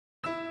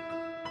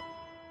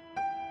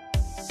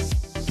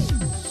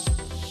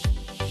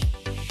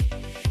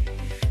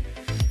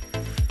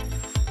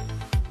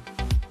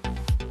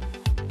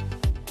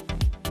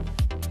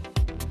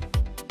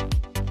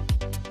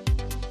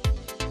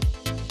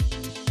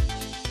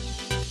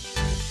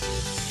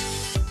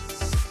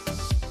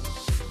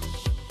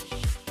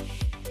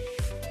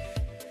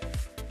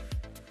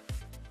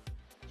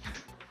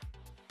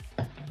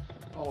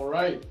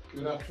right,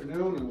 good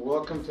afternoon and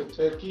welcome to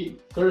Techie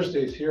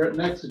Thursdays here at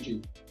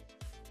Nexagy.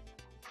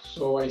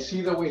 So I see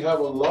that we have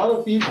a lot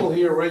of people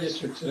here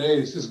registered today.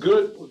 This is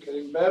good, we're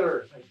getting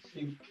better. I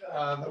think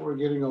that we're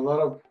getting a lot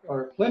of,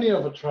 or plenty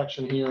of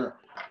attraction here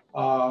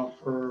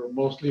for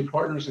mostly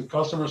partners and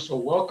customers. So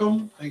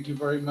welcome, thank you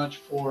very much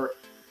for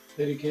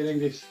dedicating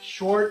this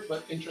short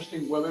but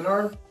interesting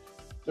webinar.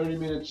 30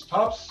 minutes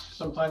tops,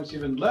 sometimes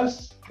even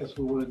less, because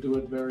we want to do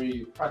it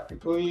very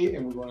practically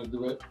and we want to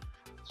do it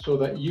so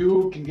that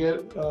you can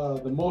get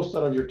the most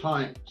out of your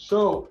time.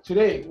 So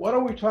today, what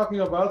are we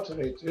talking about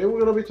today? Today we're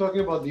going to be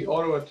talking about the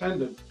auto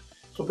attendant.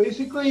 So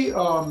basically,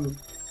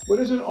 what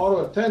is an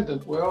auto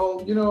attendant?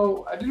 Well, you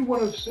know, I didn't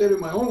want to say it in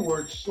my own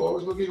words, so I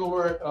was looking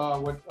over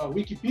at what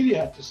Wikipedia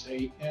had to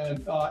say.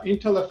 And in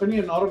telephony,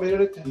 an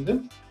automated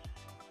attendant,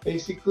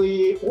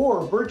 basically,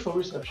 or virtual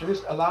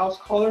receptionist, allows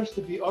callers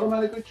to be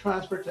automatically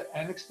transferred to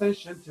an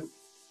extension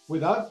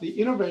without the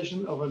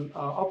intervention of an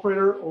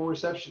operator or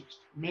receptionist.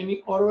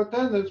 Many auto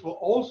attendants will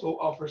also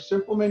offer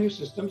simple menu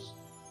systems.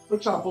 For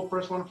example,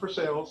 press 1 for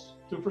sales,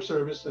 2 for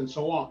service, and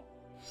so on.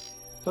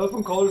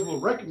 Telephone callers will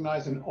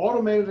recognize an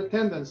automated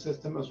attendant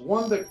system as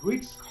one that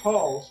greets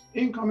calls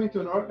incoming to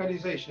an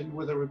organization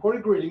with a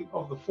recorded greeting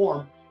of the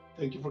form,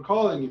 "Thank you for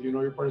calling," if you know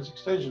your party's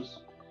extensions.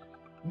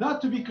 Not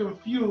to be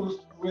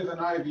confused with an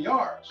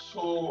IVR.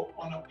 So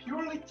on a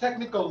purely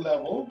technical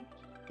level,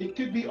 it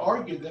could be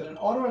argued that an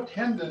auto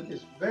attendant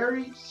is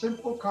very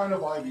simple kind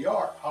of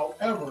IVR.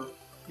 However,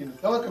 in the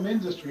telecom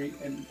industry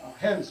and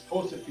hence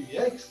posted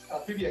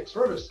PBX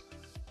service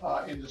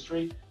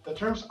industry, the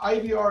terms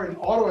IVR and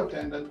auto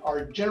attendant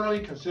are generally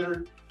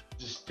considered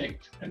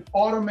distinct. An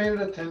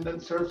automated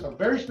attendant serves a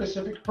very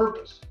specific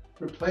purpose: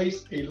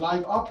 replace a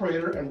live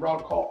operator and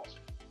route calls,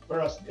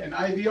 whereas an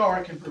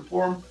IVR can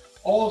perform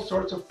all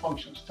sorts of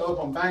functions: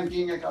 telephone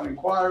banking, account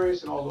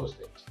inquiries, and all those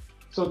things.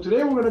 So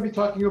today we're going to be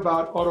talking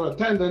about auto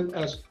attendant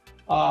as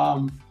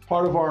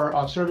part of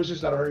our services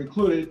that are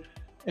included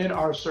in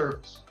our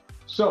service.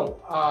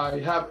 So I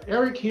have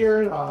Eric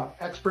here,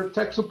 expert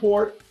tech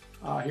support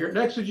here at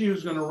Nexagy,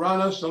 who's going to run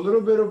us a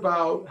little bit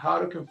about how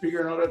to configure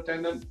an auto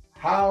attendant,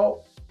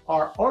 how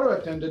our auto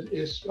attendant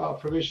is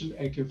provisioned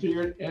and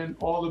configured, and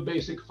all the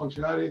basic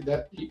functionality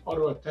that the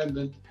auto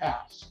attendant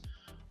has.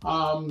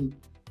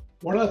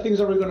 One of the things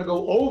that we're going to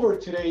go over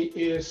today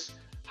is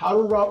how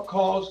to route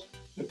calls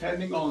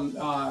depending on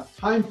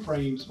time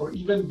frames or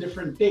even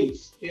different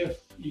dates.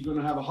 If you're going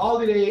to have a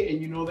holiday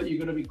and you know that you're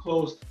going to be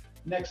closed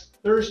next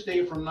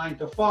Thursday from 9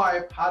 to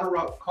 5, how to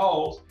route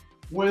calls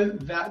when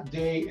that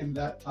day and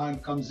that time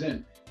comes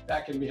in.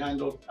 That can be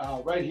handled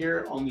right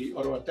here on the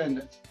auto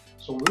attendant.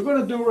 So what we're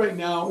going to do right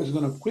now is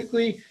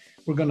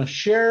we're going to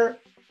share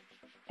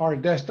our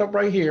desktop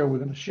right here. We're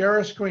going to share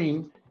our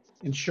screen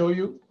and show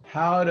you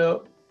how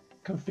to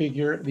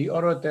configure the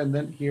auto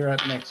attendant here at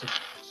Nexagy.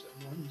 So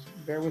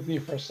bear with me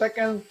for a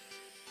second,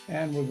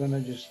 and we're going to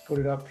just put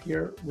it up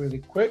here really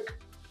quick.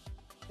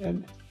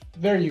 And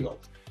there you go.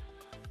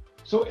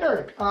 So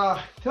Eric,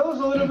 tell us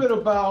a little bit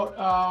about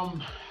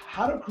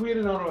how to create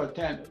an auto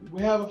attendant.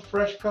 We have a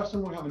fresh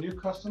customer, we have a new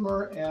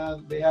customer,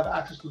 and they have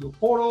access to the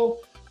portal.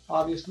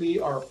 Obviously,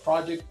 our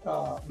project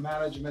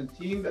management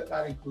team,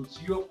 that includes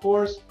you, of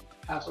course,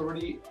 has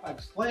already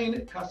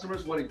explained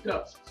customers what it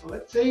does. So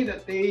let's say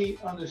that they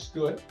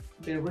understood,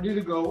 they're ready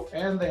to go,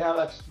 and they have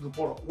access to the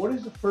portal. What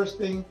is the first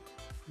thing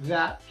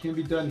that can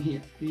be done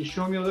here? Can you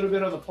show me a little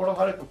bit on the portal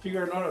how to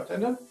configure an auto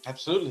attendant?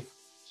 Absolutely.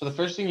 So the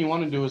first thing you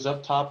want to do is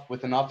up top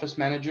with an office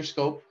manager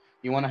scope,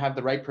 you want to have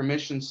the right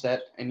permissions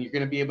set, and you're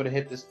going to be able to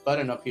hit this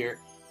button up here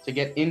to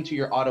get into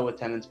your auto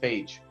attendance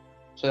page.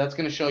 So that's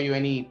going to show you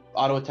any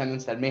auto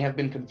attendants that may have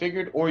been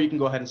configured, or you can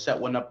go ahead and set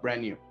one up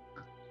brand new.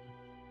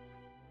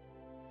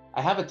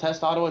 I have a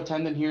test auto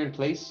attendant here in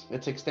place.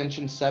 It's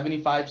extension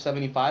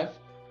 7575.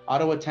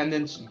 Auto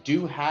attendants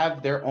do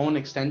have their own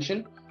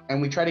extension,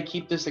 and we try to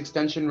keep this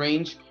extension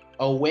range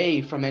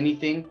away from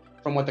anything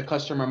from what the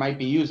customer might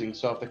be using.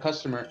 So if the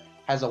customer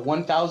has a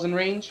 1000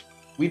 range,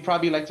 we'd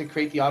probably like to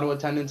create the auto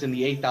attendants in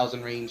the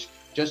 8000 range,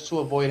 just to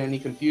avoid any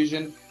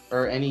confusion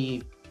or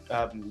any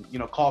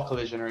call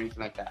collision or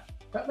anything like that.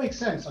 That makes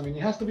sense. I mean,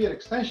 it has to be an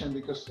extension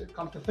because,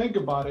 come to think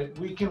about it,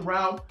 we can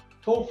route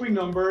toll-free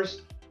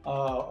numbers,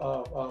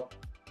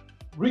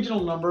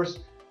 regional numbers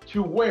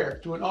to where?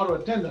 To an auto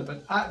attendant,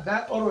 but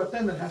that auto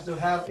attendant has to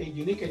have a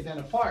unique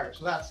identifier.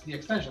 So that's the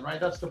extension, right?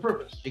 That's the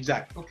purpose.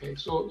 Exactly. Okay,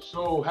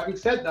 so having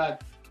said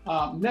that,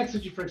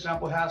 Nexagy, for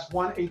example, has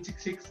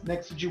 1-866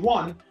 Nexagy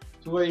 1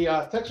 to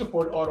a tech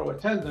support auto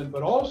attendant,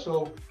 but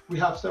also we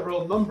have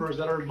several numbers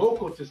that are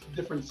local to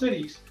different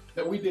cities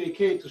that we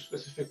dedicate to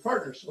specific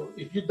partners. So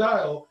if you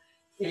dial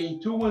a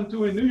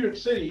 212 in New York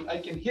City, I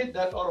can hit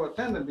that auto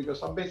attendant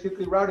because I'm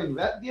basically routing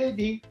that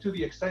DID to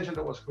the extension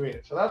that was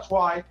created. So that's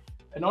why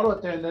an auto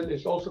attendant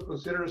is also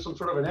considered some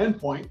sort of an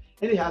endpoint,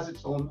 and it has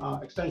its own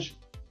extension.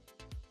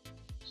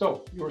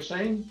 So you were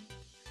saying?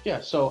 Yeah,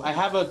 so I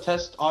have a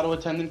test auto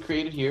attendant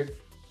created here.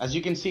 As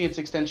you can see, it's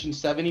extension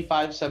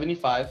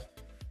 7575.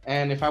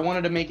 And if I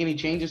wanted to make any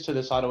changes to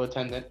this auto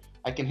attendant,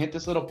 I can hit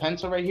this little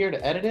pencil right here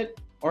to edit it.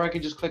 or I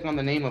can just click on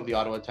the name of the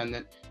auto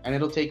attendant, and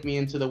it'll take me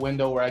into the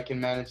window where I can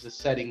manage the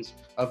settings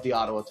of the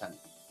auto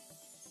attendant.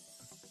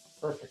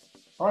 Perfect.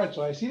 All right,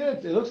 so I see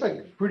that it looks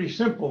like pretty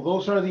simple.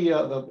 Those are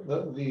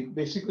the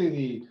basically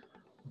the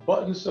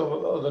buttons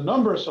of the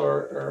numbers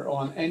are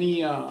on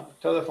any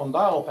telephone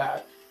dial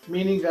pad,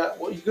 meaning that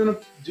what you're gonna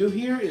do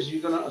here is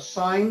you're gonna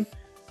assign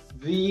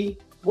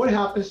what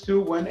happens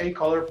to when a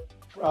caller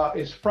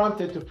is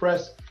prompted to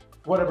press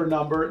whatever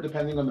number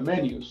depending on the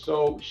menu.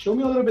 So show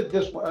me a little bit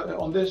this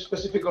on this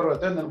specific auto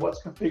attendant,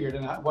 what's configured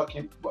and what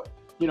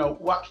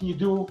can you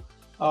do,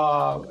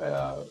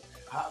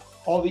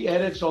 all the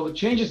edits, all the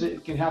changes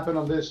that can happen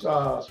on this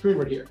screen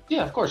right here.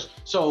 Yeah, of course.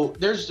 So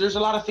there's a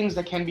lot of things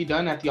that can be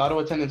done at the auto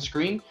attendant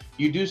screen.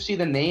 You do see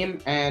the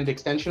name and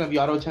extension of the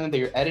auto attendant that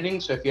you're editing.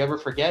 So if you ever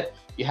forget,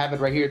 you have it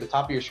right here at the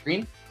top of your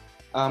screen.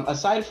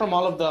 Aside from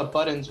all of the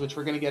buttons, which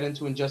we're going to get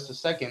into in just a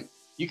second,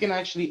 you can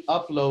actually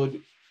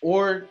upload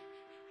or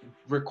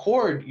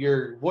record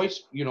your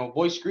voice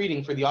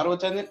greeting for the auto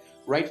attendant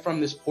right from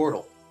this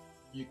portal.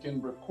 You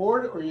can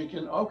record, or you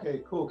can,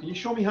 okay, cool. Can you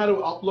show me how to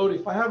upload?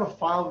 If I have a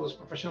file that was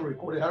professionally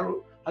recorded, how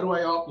do I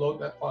upload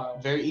that file?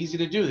 Very easy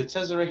to do. It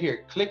says it right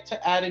here. Click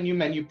to add a new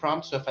menu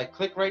prompt. So if I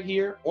click right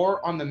here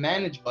or on the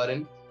manage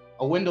button,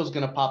 a window is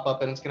going to pop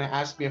up and it's going to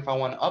ask me if I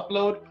want to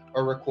upload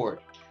or record.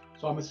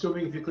 So I'm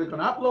assuming if you click on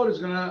upload, it's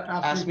going to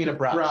ask me to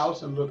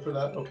browse and look for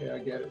that. Okay, I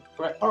get it.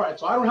 Correct. All right,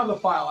 so I don't have the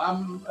file.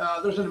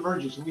 There's an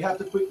emergency. We have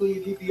to quickly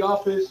leave the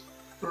office.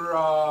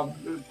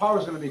 The power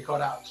is going to be cut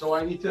out, so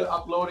I need to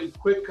upload a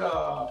quick.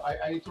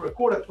 I need to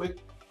record a quick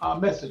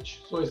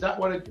message. So is that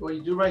what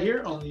you do right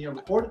here on the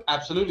record?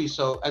 Absolutely.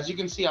 So as you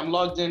can see, I'm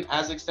logged in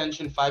as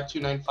extension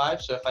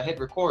 5295. So if I hit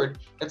record,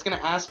 it's going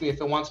to ask me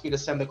if it wants me to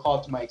send the call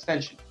to my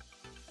extension.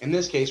 In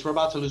this case, we're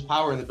about to lose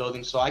power in the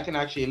building, so I can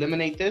actually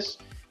eliminate this,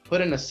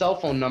 put in a cell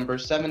phone number,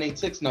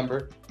 786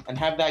 number, and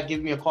have that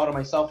give me a call to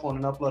my cell phone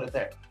and upload it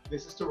there.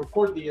 This is to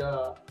record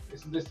the.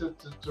 Isn't this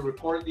to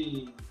record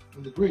the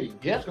greeting?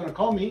 Yeah. It's going to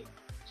call me,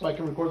 so I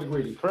can record the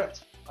greeting.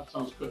 Correct. That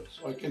sounds good.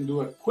 So I can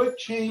do a quick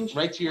change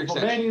right to your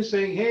extension. Menu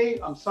saying, "Hey,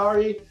 I'm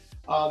sorry.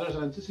 There's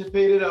an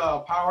anticipated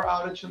power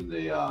outage in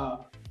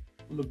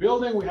the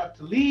building. We have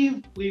to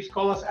leave. Please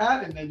call us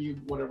at," and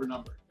then whatever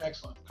number.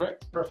 Excellent.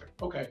 Correct.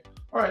 Perfect. Okay.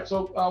 All right.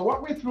 So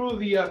walk me through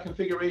the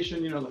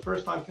configuration. The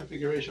first time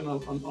configuration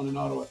on an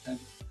auto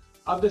attendant.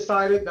 I've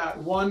decided that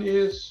one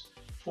is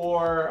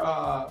for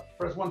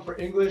press one for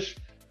English.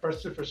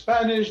 Press 2 for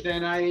Spanish,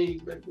 then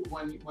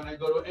when I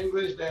go to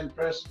English, then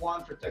press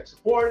 1 for tech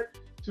support,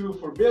 2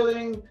 for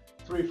billing,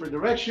 3 for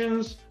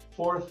directions,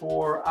 4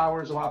 for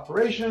hours of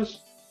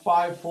operations,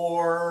 5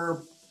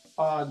 for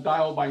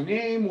dial by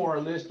name or a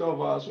list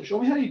of. So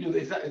show me how you do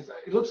this.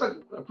 It looks like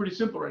pretty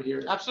simple right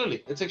here.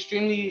 Absolutely, it's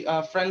extremely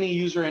friendly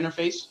user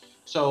interface.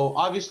 So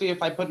obviously,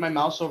 if I put my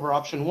mouse over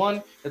option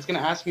 1, it's going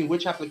to ask me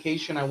which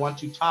application I want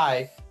to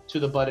tie to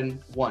the button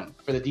 1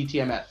 for the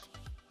DTMF.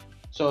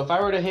 So if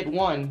I were to hit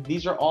 1,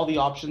 these are all the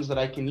options that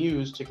I can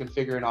use to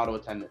configure an auto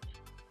attendant.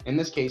 In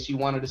this case, you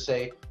wanted to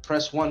say,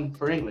 press 1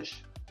 for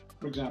English.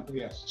 For example,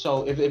 yes.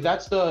 So if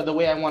that's the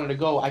way I wanted to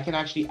go, I can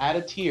actually add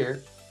a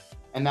tier,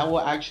 and that will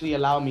actually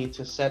allow me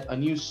to set a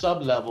new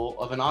sub-level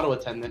of an auto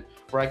attendant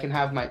where I can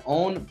have my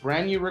own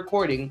brand new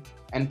recording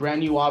and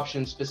brand new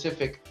options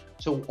specific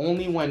to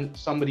only when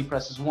somebody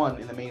presses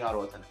 1 in the main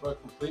auto attendant. For a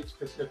complete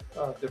specific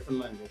different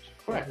language.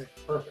 Correct. Okay,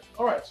 perfect.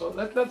 All right, so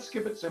let's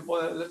skip it simple.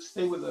 Let's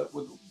stay with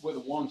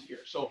the ones here.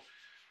 So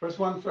first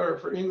one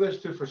for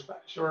English, 2 for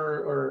Spanish,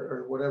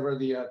 or whatever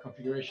the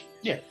configuration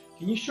is. Yeah.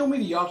 Can you show me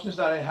the options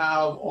that I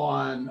have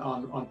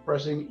on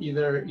pressing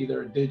either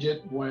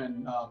digit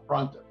when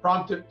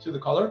prompted to the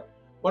color?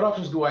 What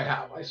options do I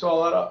have? I saw a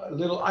lot of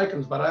little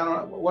icons, but I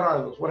don't know, what are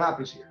those? What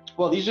happens here?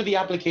 Well, these are the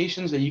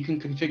applications that you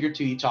can configure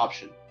to each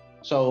option.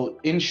 So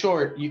in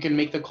short, you can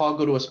make the call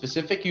go to a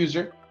specific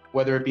user,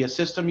 whether it be a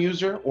system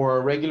user or a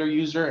regular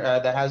user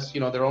that has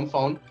their own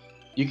phone.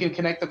 You can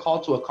connect the call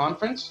to a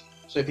conference.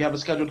 So if you have a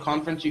scheduled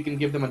conference, you can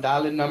give them a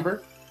dial-in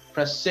number,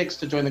 press 6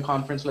 to join the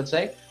conference, let's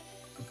say.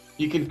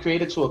 You can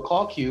create it to a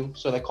call queue.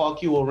 So the call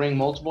queue will ring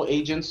multiple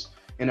agents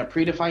in a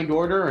predefined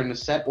order or in a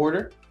set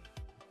order.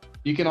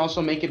 You can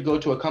also make it go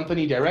to a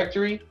company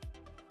directory.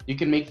 You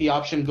can make the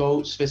option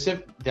go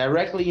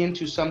directly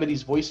into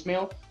somebody's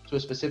voicemail, to a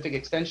specific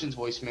extension's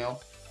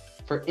voicemail.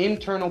 For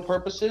internal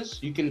purposes,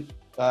 you can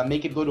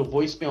make it go to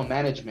voicemail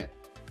management.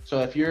 So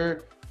if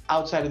you're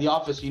outside of the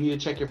office, you need to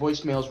check your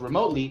voicemails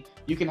remotely,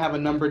 you can have a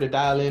number to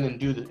dial in and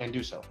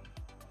do so.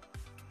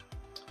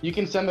 You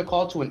can send the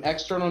call to an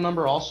external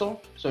number also.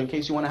 So in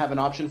case you want to have an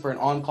option for an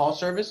on-call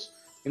service,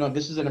 if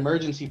this is an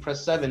emergency,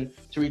 press 7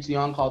 to reach the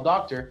on-call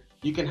doctor,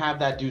 you can have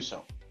that do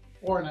so.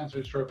 Or an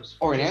answering service.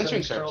 Or an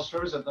answering service.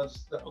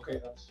 That's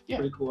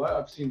pretty cool.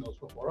 I've seen those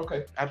before.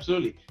 Okay.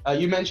 Absolutely.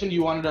 You mentioned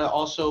you wanted to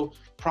also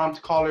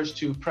prompt callers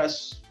to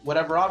press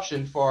whatever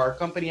option for our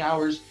company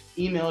hours,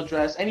 email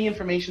address, any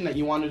information that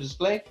you want to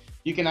display.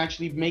 You can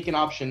actually make an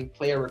option,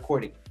 play a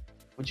recording,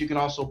 which you can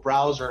also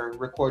browse or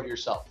record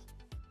yourself.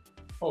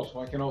 Oh, so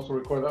I can also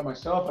record that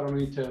myself. I don't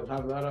need to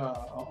have that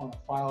on a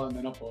file and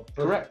then upload.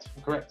 Correct.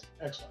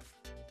 Excellent.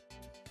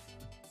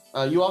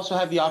 You also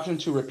have the option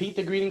to repeat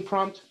the greeting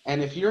prompt.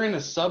 And if you're in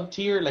a sub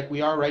tier like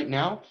we are right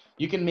now,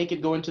 you can make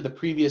it go into the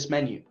previous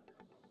menu.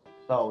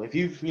 So if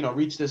you've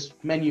reached this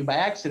menu by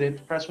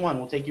accident, press 1.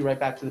 We'll take you right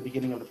back to the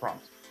beginning of the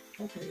prompt.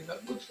 Okay,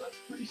 that looks like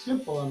pretty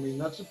simple. I mean,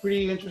 that's a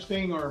pretty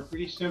interesting or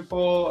pretty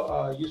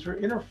simple user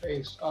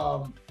interface.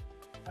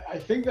 I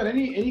think that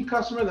any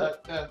customer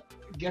that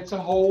gets a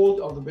hold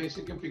of the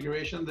basic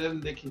configuration, then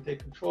they can take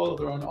control of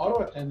their own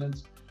auto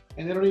attendants,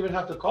 and they don't even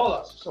have to call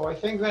us. So I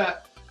think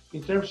that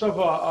in terms of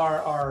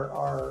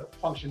our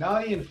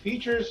functionality and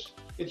features,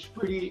 it's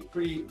pretty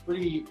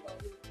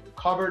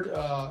covered.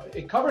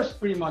 It covers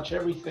pretty much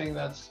everything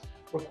that's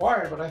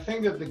required. But I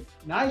think that the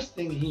nice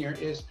thing here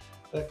is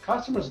that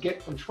customers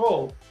get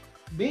control.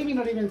 Maybe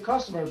not even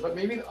customers, but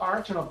maybe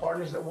our channel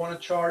partners that want to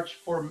charge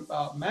for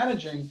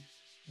managing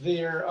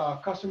their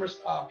customers'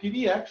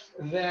 PBX,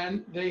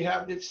 then they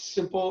have this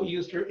simple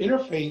user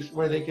interface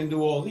where they can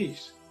do all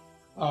these.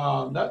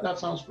 That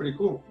sounds pretty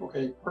cool.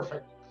 Okay,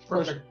 perfect.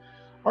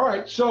 All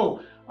right,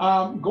 so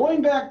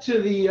going back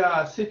to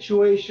the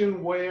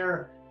situation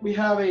where we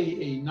have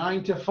a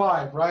 9 to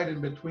 5, right,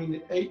 in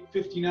between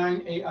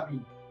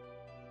 8:59,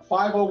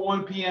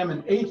 5:01 p.m.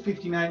 and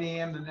 8:59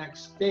 a.m. the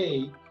next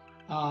day.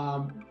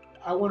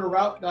 I want to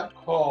route that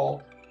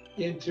call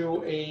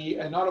into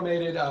an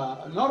automated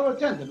an auto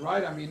attendant,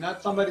 right? I mean,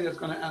 not somebody that's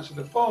going to answer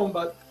the phone,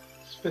 but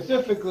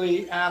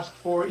specifically ask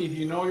for, if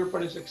you know your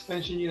party's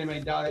extension, you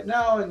may dial it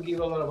now, and give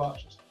a lot of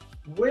options.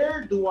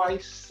 Where do I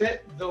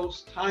set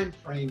those time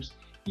frames,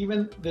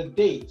 even the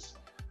dates,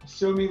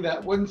 assuming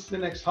that when's the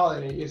next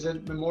holiday? Is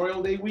it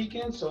Memorial Day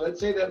weekend? So let's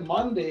say that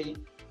Monday,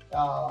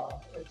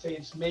 let's say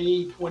it's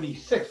May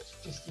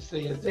 26th, just to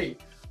say a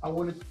date. I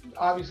want to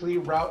obviously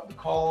route the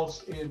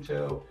calls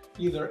into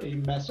either a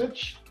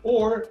message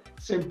or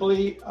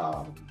simply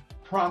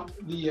prompt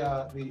the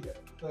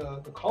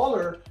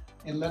caller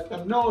and let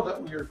them know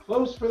that we are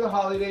closed for the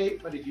holiday,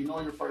 but if you know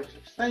your party's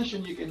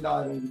extension, you can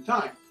dial it any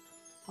time.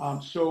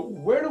 So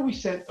where do we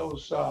set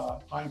those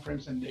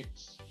timeframes and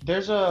dates?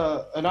 There's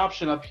an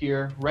option up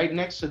here right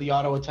next to the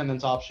auto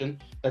attendance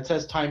option that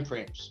says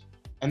timeframes.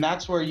 And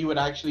that's where you would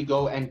actually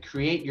go and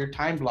create your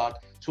time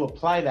block to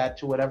apply that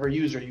to whatever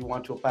user you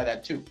want to apply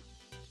that to.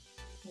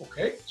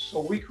 Okay,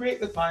 so we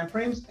create the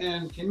timeframes,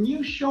 and can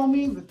you show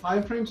me the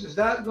timeframes? Is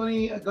that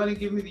going to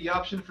give me the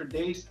option for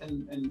days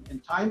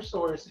and times,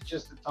 or is it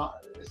just the time?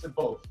 Is it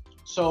both?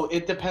 So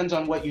it depends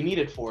on what you need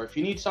it for. If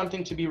you need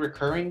something to be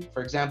recurring,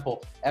 for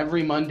example,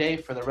 every Monday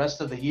for the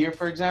rest of the year,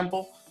 for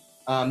example,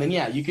 then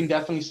yeah, you can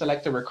definitely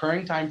select a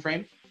recurring time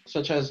frame,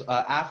 such as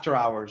after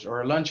hours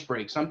or a lunch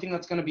break, something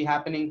that's going to be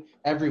happening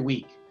every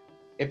week.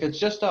 If it's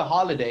just a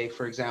holiday,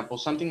 for example,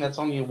 something that's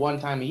only one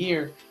time a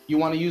year, you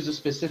want to use a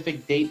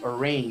specific date or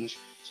range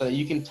so that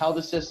you can tell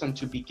the system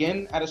to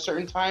begin at a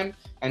certain time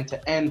and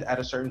to end at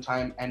a certain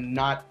time and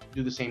not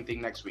do the same thing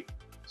next week.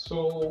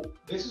 So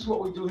this is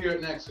what we do here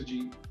at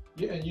Nexagy.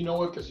 And you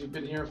know it because you've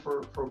been here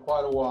for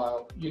quite a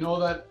while. You know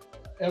that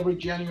every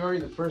January,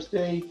 the first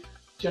day,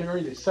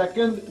 January the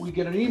 2nd, we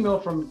get an email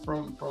from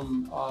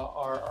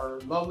our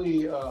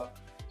lovely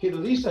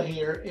Lisa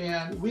here,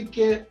 and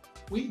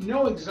we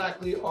know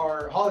exactly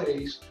our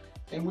holidays,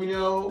 and we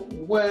know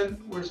when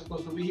we're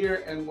supposed to be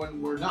here and when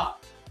we're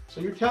not.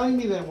 So you're telling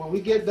me that when we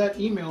get that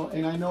email,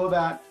 and I know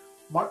that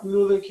Martin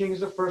Luther King is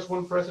the first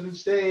one,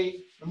 President's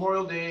Day,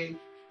 Memorial Day,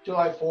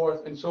 July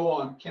 4th, and so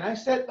on. Can I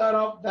set that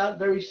up that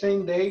very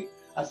same day,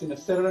 as in a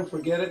set it and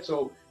forget it,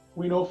 so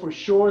we know for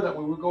sure that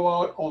when we go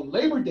out on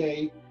Labor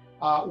Day,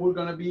 we're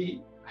going to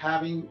be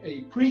having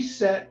a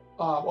preset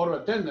auto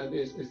attendant?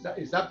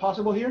 Is that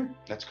possible here?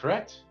 That's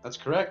correct. That's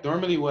correct.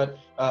 Normally what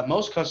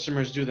most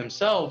customers do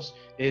themselves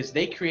is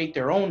they create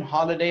their own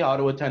holiday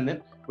auto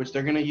attendant, which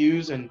they're going to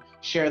use and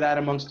share that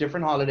amongst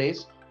different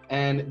holidays.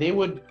 And they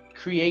would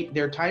create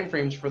their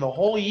timeframes for the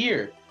whole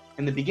year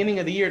in the beginning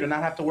of the year to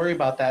not have to worry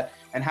about that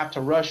and have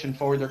to rush and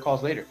forward their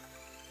calls later.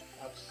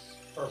 That's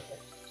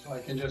perfect. So I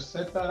can just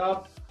set that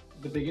up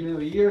at the beginning of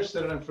the year,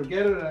 set it and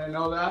forget it, and I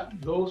know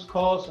that those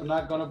calls are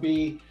not going to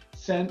be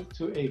sent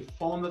to a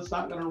phone that's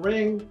not going to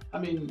ring.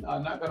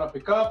 Not going to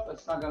pick up.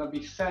 That's not going to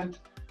be sent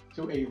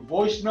to a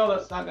voicemail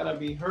that's not going to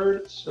be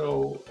heard.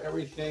 So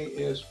everything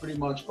is pretty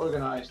much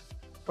organized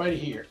right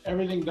here.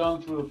 Everything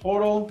done through the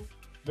portal.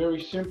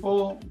 Very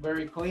simple,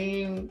 very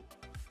clean,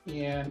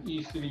 and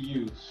easy to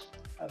use.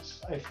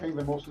 That's, I think,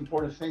 the most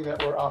important thing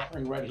that we're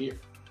offering right here.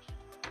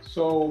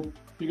 So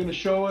you're going to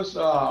show us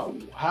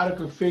how to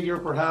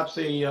configure perhaps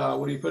a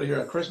what do you put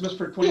here, a Christmas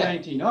for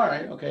 2019. Yeah. All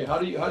right. Okay. How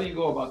do you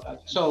go about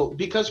that? So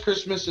because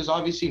Christmas is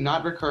obviously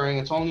not recurring,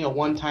 it's only a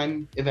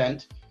one-time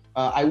event.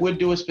 I would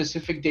do a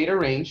specific data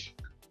range,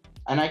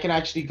 and I can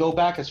actually go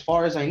back as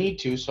far as I need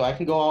to. So I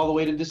can go all the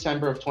way to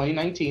December of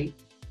 2019,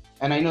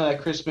 and I know that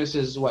Christmas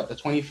is what, the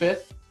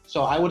 25th.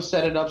 So I would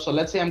set it up. So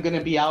let's say I'm going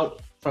to be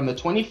out from the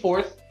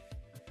 24th,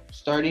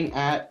 starting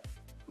at,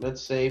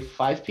 let's say,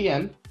 5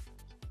 p.m.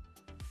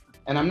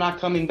 and I'm not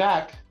coming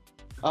back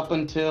up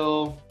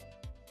until,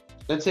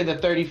 let's say, the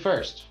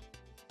 31st.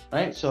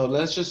 right? So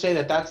let's just say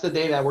that that's the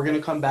day that we're going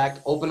to come back,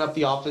 open up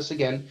the office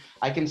again.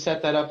 I can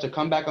set that up to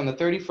come back on the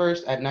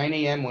 31st at 9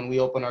 a.m. when we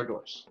open our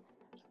doors.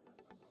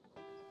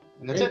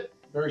 And that's it.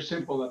 Very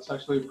simple. That's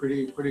actually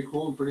pretty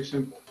cool and pretty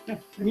simple. Yeah.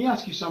 Let me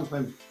ask you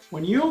something.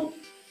 When you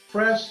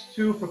press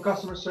 2 for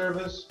customer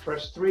service,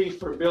 press 3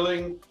 for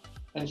billing,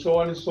 and so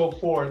on and so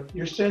forth,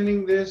 you're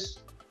sending this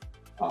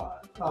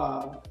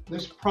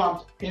this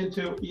prompt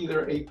into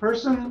either a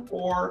person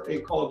or a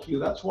call queue.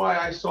 That's why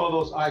I saw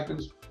those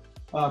icons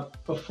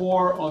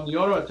before on the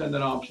auto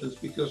attendant options,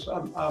 because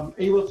I'm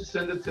able to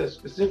send it to a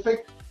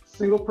specific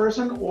single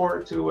person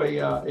or to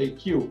a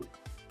queue.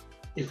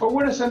 If I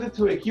were to send it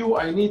to a queue,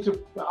 I need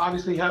to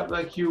obviously have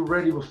that queue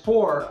ready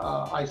before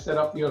I set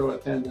up the auto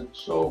attendant.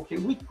 So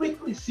can we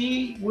quickly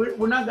see,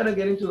 we're not gonna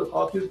get into the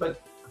call queues,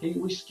 but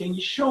can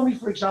you show me,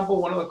 for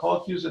example, one of the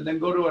call queues and then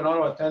go to an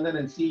auto attendant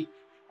and see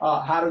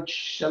how to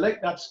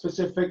select that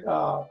specific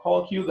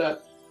call queue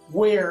that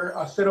where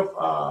a set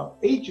of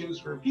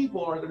agents or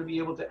people are gonna be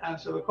able to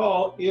answer the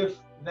call if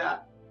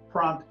that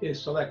prompt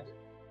is selected?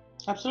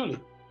 Absolutely.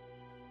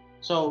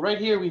 So right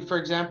here, for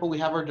example, we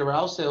have our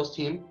Doral sales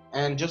team.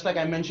 And just like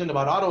I mentioned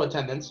about auto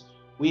attendants,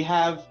 we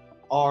have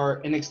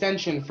an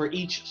extension for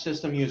each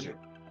system user.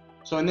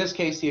 So in this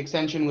case, the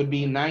extension would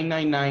be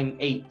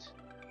 9998.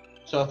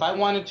 So if I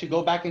wanted to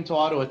go back into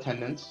auto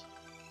attendants,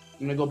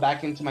 I'm gonna go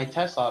back into my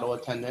test auto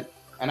attendant,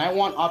 and I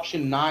want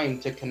option 9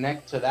 to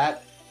connect to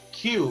that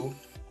queue,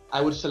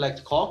 I would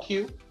select call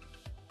queue.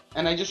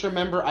 And I just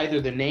remember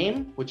either the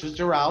name, which is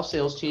Doral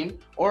sales team,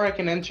 or I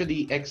can enter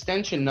the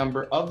extension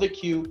number of the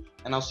queue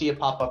and I'll see it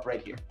pop up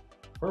right here.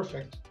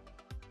 Perfect.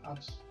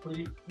 That's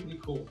pretty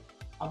cool.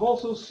 I've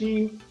also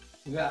seen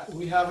that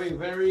we have a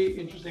very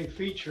interesting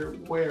feature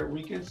where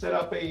we can set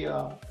up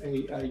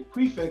a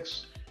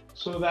prefix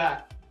so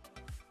that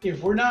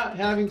if we're not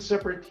having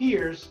separate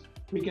tiers,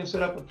 we can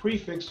set up a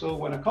prefix so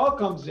when a call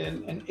comes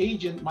in, an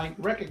agent might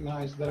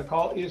recognize that a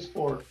call is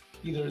for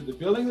either the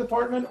billing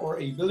department or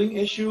a billing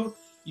issue,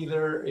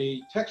 either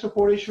a tech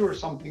support issue or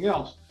something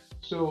else.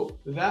 So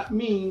that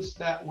means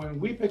that when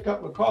we pick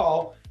up a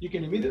call, you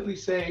can immediately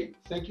say,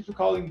 thank you for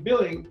calling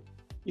billing,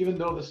 even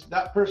though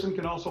that person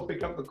can also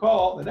pick up the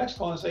call, the next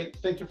call, and say,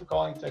 thank you for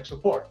calling tech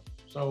support.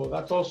 So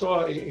that's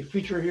also a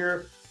feature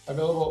here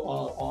available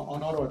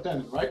on auto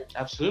attendant, right?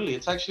 Absolutely.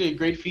 It's actually a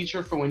great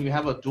feature for when you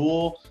have a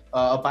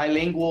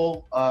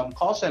bilingual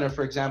call center,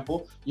 for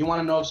example. You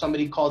want to know if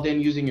somebody called in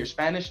using your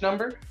Spanish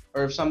number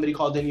or if somebody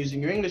called in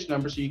using your English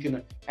number so you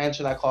can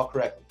answer that call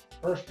correctly.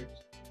 Perfect.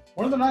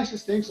 One of the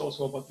nicest things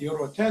also about the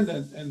auto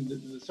attendant and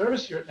the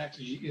service here at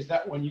Nextg is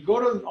that when you go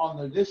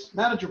to this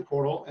manager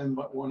portal, and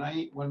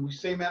when we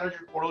say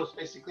manager portal, it's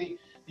basically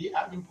the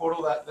admin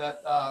portal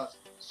that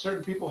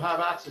certain people have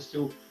access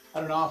to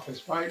at an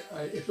office, right?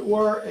 If it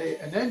were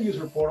an end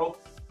user portal,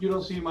 you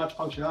don't see much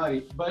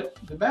functionality, but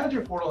the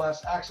manager portal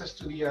has access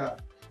to the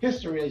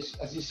history,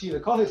 as you see the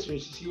call history,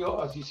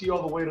 as you see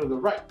all the way to the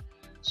right.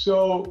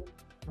 So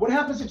what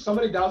happens if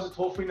somebody dials a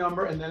toll-free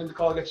number and then the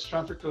call gets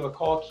transferred to a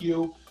call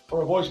queue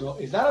or a voicemail?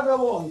 Is that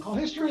available on call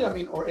history? I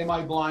mean, or am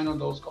I blind on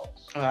those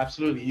calls? Oh,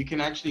 absolutely. You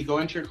can actually go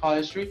into your call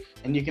history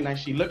and you can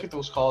actually look at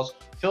those calls,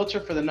 filter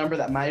for the number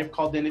that might have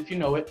called in if you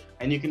know it,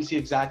 and you can see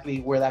exactly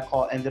where that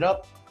call ended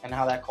up and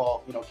how that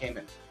call, came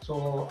in.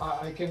 So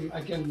I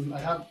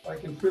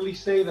can freely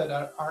say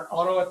that our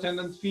auto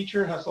attendant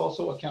feature has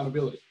also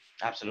accountability.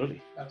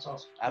 Absolutely. That's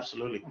awesome.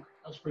 Absolutely. Okay,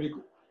 that's pretty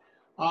cool.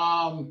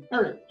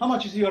 Eric, how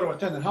much is the auto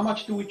attendant? How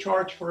much do we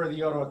charge for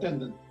the auto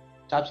attendant?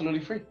 It's absolutely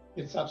free.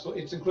 It's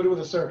included with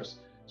the service.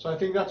 So I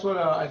think that's what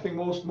I think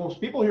most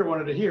people here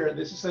wanted to hear.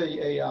 This is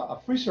a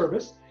free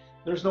service.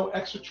 There's no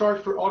extra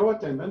charge for auto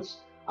attendants.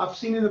 I've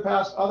seen in the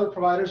past other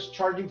providers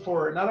charging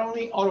for not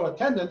only auto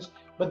attendants,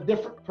 but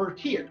different per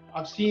tier.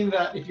 I've seen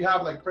that if you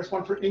have like press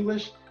 1 for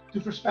English,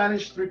 2 for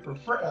Spanish, 3 for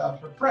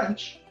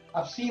French,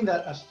 I've seen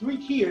that as 3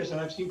 tiers, and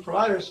I've seen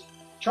providers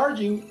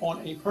charging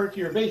on a per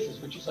tier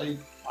basis, which is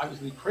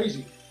obviously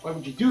crazy. Why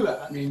would you do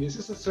that? I mean, this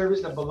is a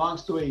service that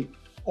belongs to a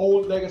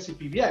old legacy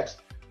PBX.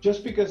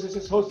 Just because this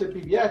is hosted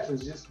PBX,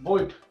 it's just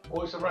voice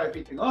over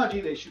IP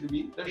technology, there shouldn't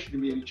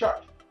be any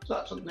charge. So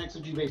that's what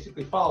Nextg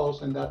basically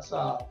follows, and that's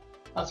how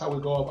we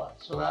go about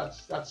it. So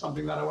that's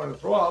something that I wanted to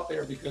throw out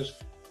there because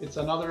it's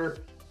another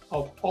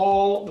of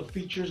all the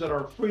features that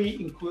are free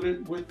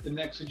included with the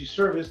Nextg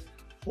service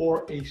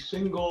for a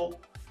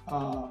single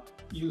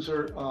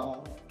user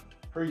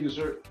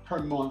per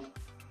month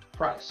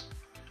price.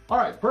 All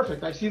right,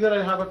 perfect. I see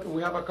that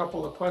we have a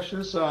couple of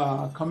questions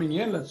coming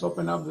in. Let's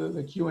open up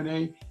the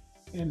Q&A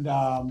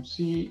and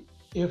see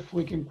if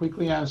we can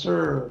quickly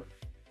answer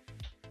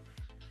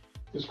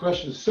this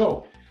question.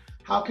 So,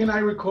 how can I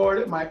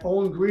record my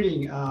own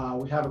greeting?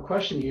 We have a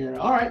question here.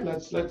 All right,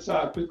 let's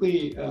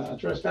quickly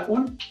address that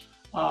one.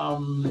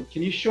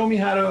 Can you show me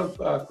how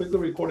to quickly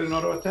record an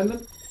auto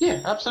attendant? Yeah,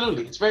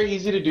 absolutely. It's very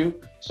easy to do.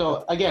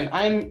 So again,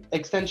 I'm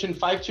extension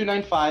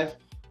 5295.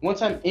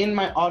 Once I'm in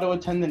my auto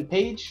attendant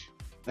page,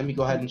 let me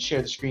go ahead and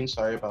share the screen.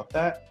 Sorry about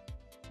that.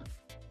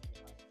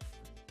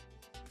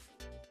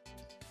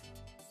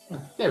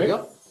 There we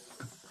go.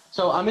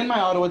 So I'm in my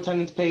auto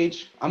attendance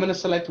page. I'm going to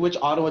select which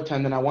auto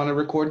attendant I want to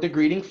record the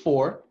greeting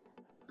for.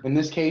 In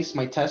this case,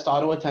 my test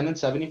auto attendant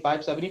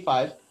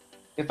 7575.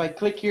 If I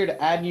click here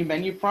to add new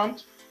menu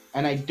prompt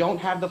and I don't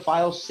have the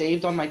file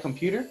saved on my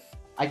computer,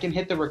 I can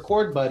hit the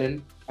record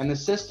button and the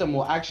system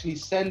will actually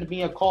send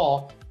me a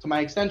call to my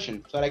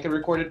extension so that I can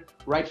record it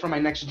right from my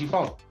Nextg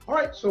phone. All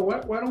right, so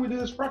why don't we do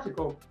this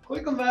practical?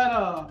 Click on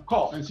that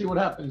call and see what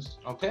happens.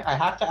 Okay, I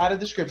have to add a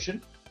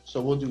description.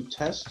 So we'll do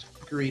test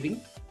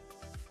greeting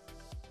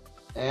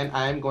and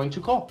I'm going to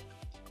call.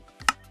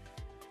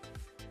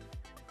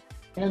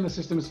 And the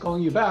system is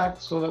calling you back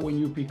so that when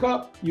you pick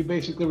up, you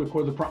basically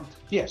record the prompt.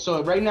 Yeah,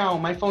 so right now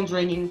my phone's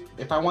ringing.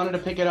 If I wanted to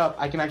pick it up,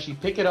 I can actually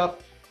pick it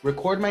up,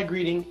 record my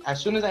greeting. As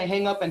soon as I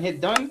hang up and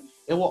hit done,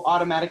 it will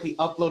automatically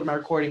upload my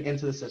recording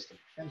into the system.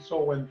 And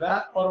so when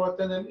that auto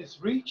attendant is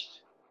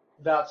reached,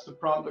 that's the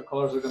prompt the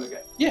callers are going to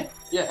get. Yeah,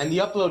 and the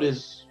upload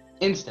is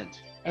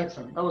instant.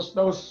 Excellent. That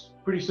was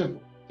pretty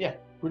simple. Yeah,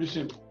 pretty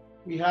simple.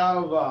 We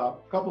have a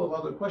couple of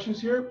other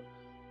questions here.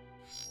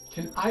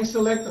 Can I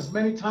select as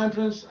many time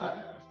frames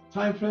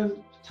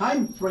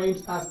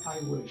as I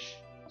wish?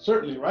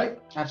 Certainly, right?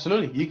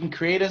 Absolutely. You can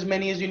create as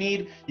many as you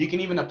need. You can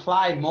even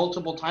apply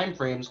multiple time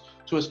frames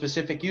to a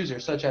specific user,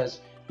 such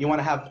as you want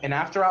to have an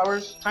after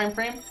hours time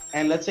frame,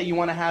 and let's say you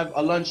want to have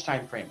a lunch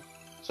time frame.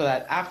 So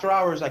that after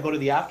hours, I go to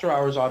the after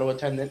hours auto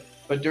attendant,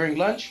 but during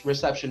lunch,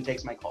 reception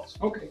takes my calls.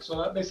 Okay,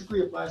 so that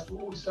basically applies to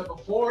what we said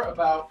before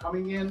about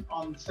coming in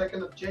on the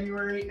 2nd of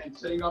January and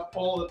setting up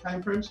all the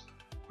time frames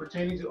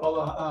pertaining to all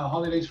the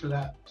holidays for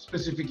that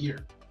specific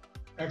year.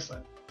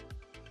 Excellent.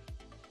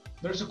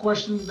 There's a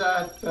question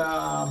that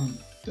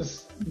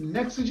does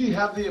Nextg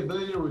have the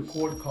ability to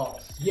record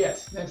calls?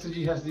 Yes,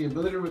 Nextg has the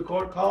ability to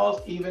record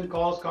calls. Even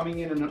calls coming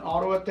in an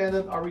auto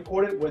attendant are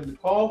recorded when the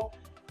call.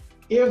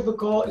 If the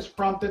call is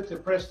prompted to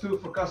press 2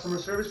 for customer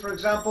service, for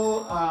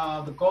example,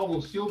 the call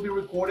will still be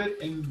recorded,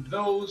 and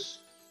those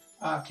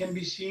can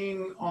be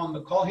seen on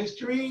the call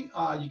history.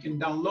 You can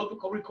download the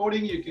call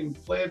recording, you can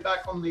play it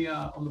back on the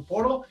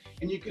portal,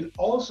 and you can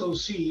also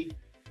see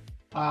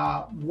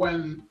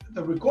when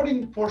the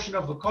recording portion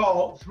of the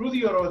call through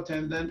the auto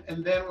attendant,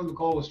 and then when the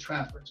call was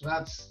transferred. So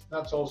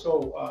that's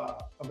also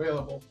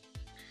available.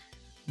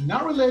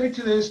 Not related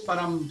to this, but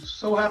I'm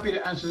so happy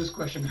to answer this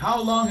question. How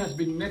long has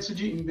been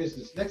Nextg in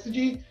business?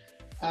 Nextg,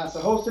 as a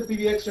hosted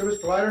PBX service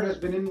provider, has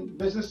been in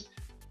business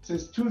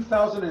since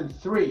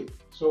 2003.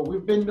 So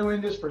we've been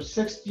doing this for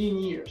 16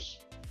 years.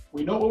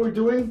 We know what we're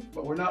doing,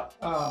 but we're not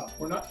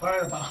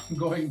tired about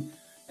going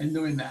and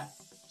doing that.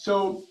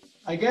 So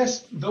I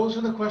guess those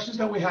are the questions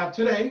that we have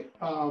today.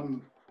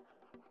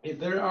 If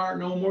there are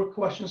no more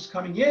questions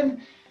coming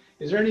in,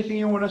 is there anything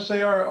you want to say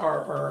to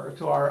our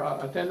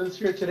attendants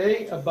here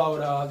today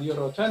about the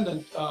auto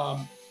attendant?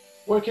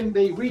 Where can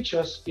they reach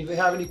us if they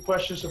have any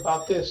questions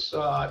about this?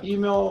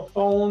 Email,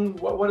 phone,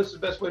 what is the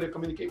best way to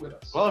communicate with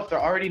us? Well, if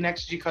they're already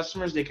Nextg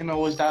customers, they can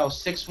always dial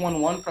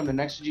 611 from the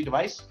Nextg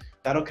device.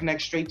 That'll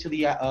connect straight to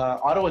the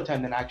auto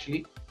attendant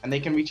actually, and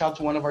they can reach out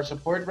to one of our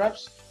support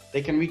reps.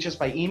 They can reach us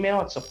by email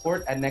at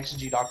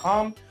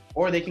support@nextg.com,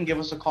 or they can give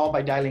us a call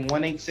by dialing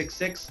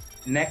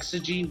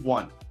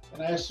 1-866-NEXTG1.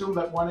 And I assume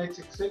that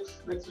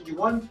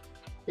 1-866-NEXTG1,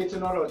 it's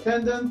an auto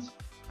attendant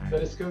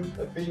that is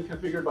being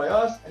configured by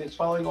us, and it's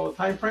following all the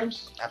time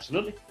frames.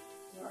 Absolutely.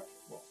 All right.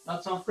 Well,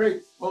 that sounds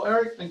great. Well,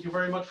 Eric, thank you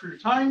very much for your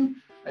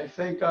time. I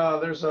think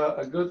there's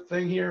a good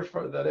thing here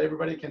that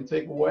everybody can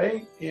take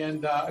away.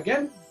 And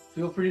again,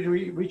 feel free to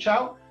reach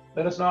out.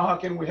 Let us know how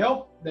can we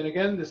help. Then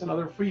again, there's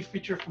another free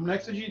feature from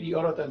Nextg, the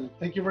auto attendant.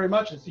 Thank you very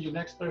much, and see you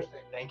next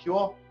Thursday. Thank you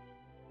all.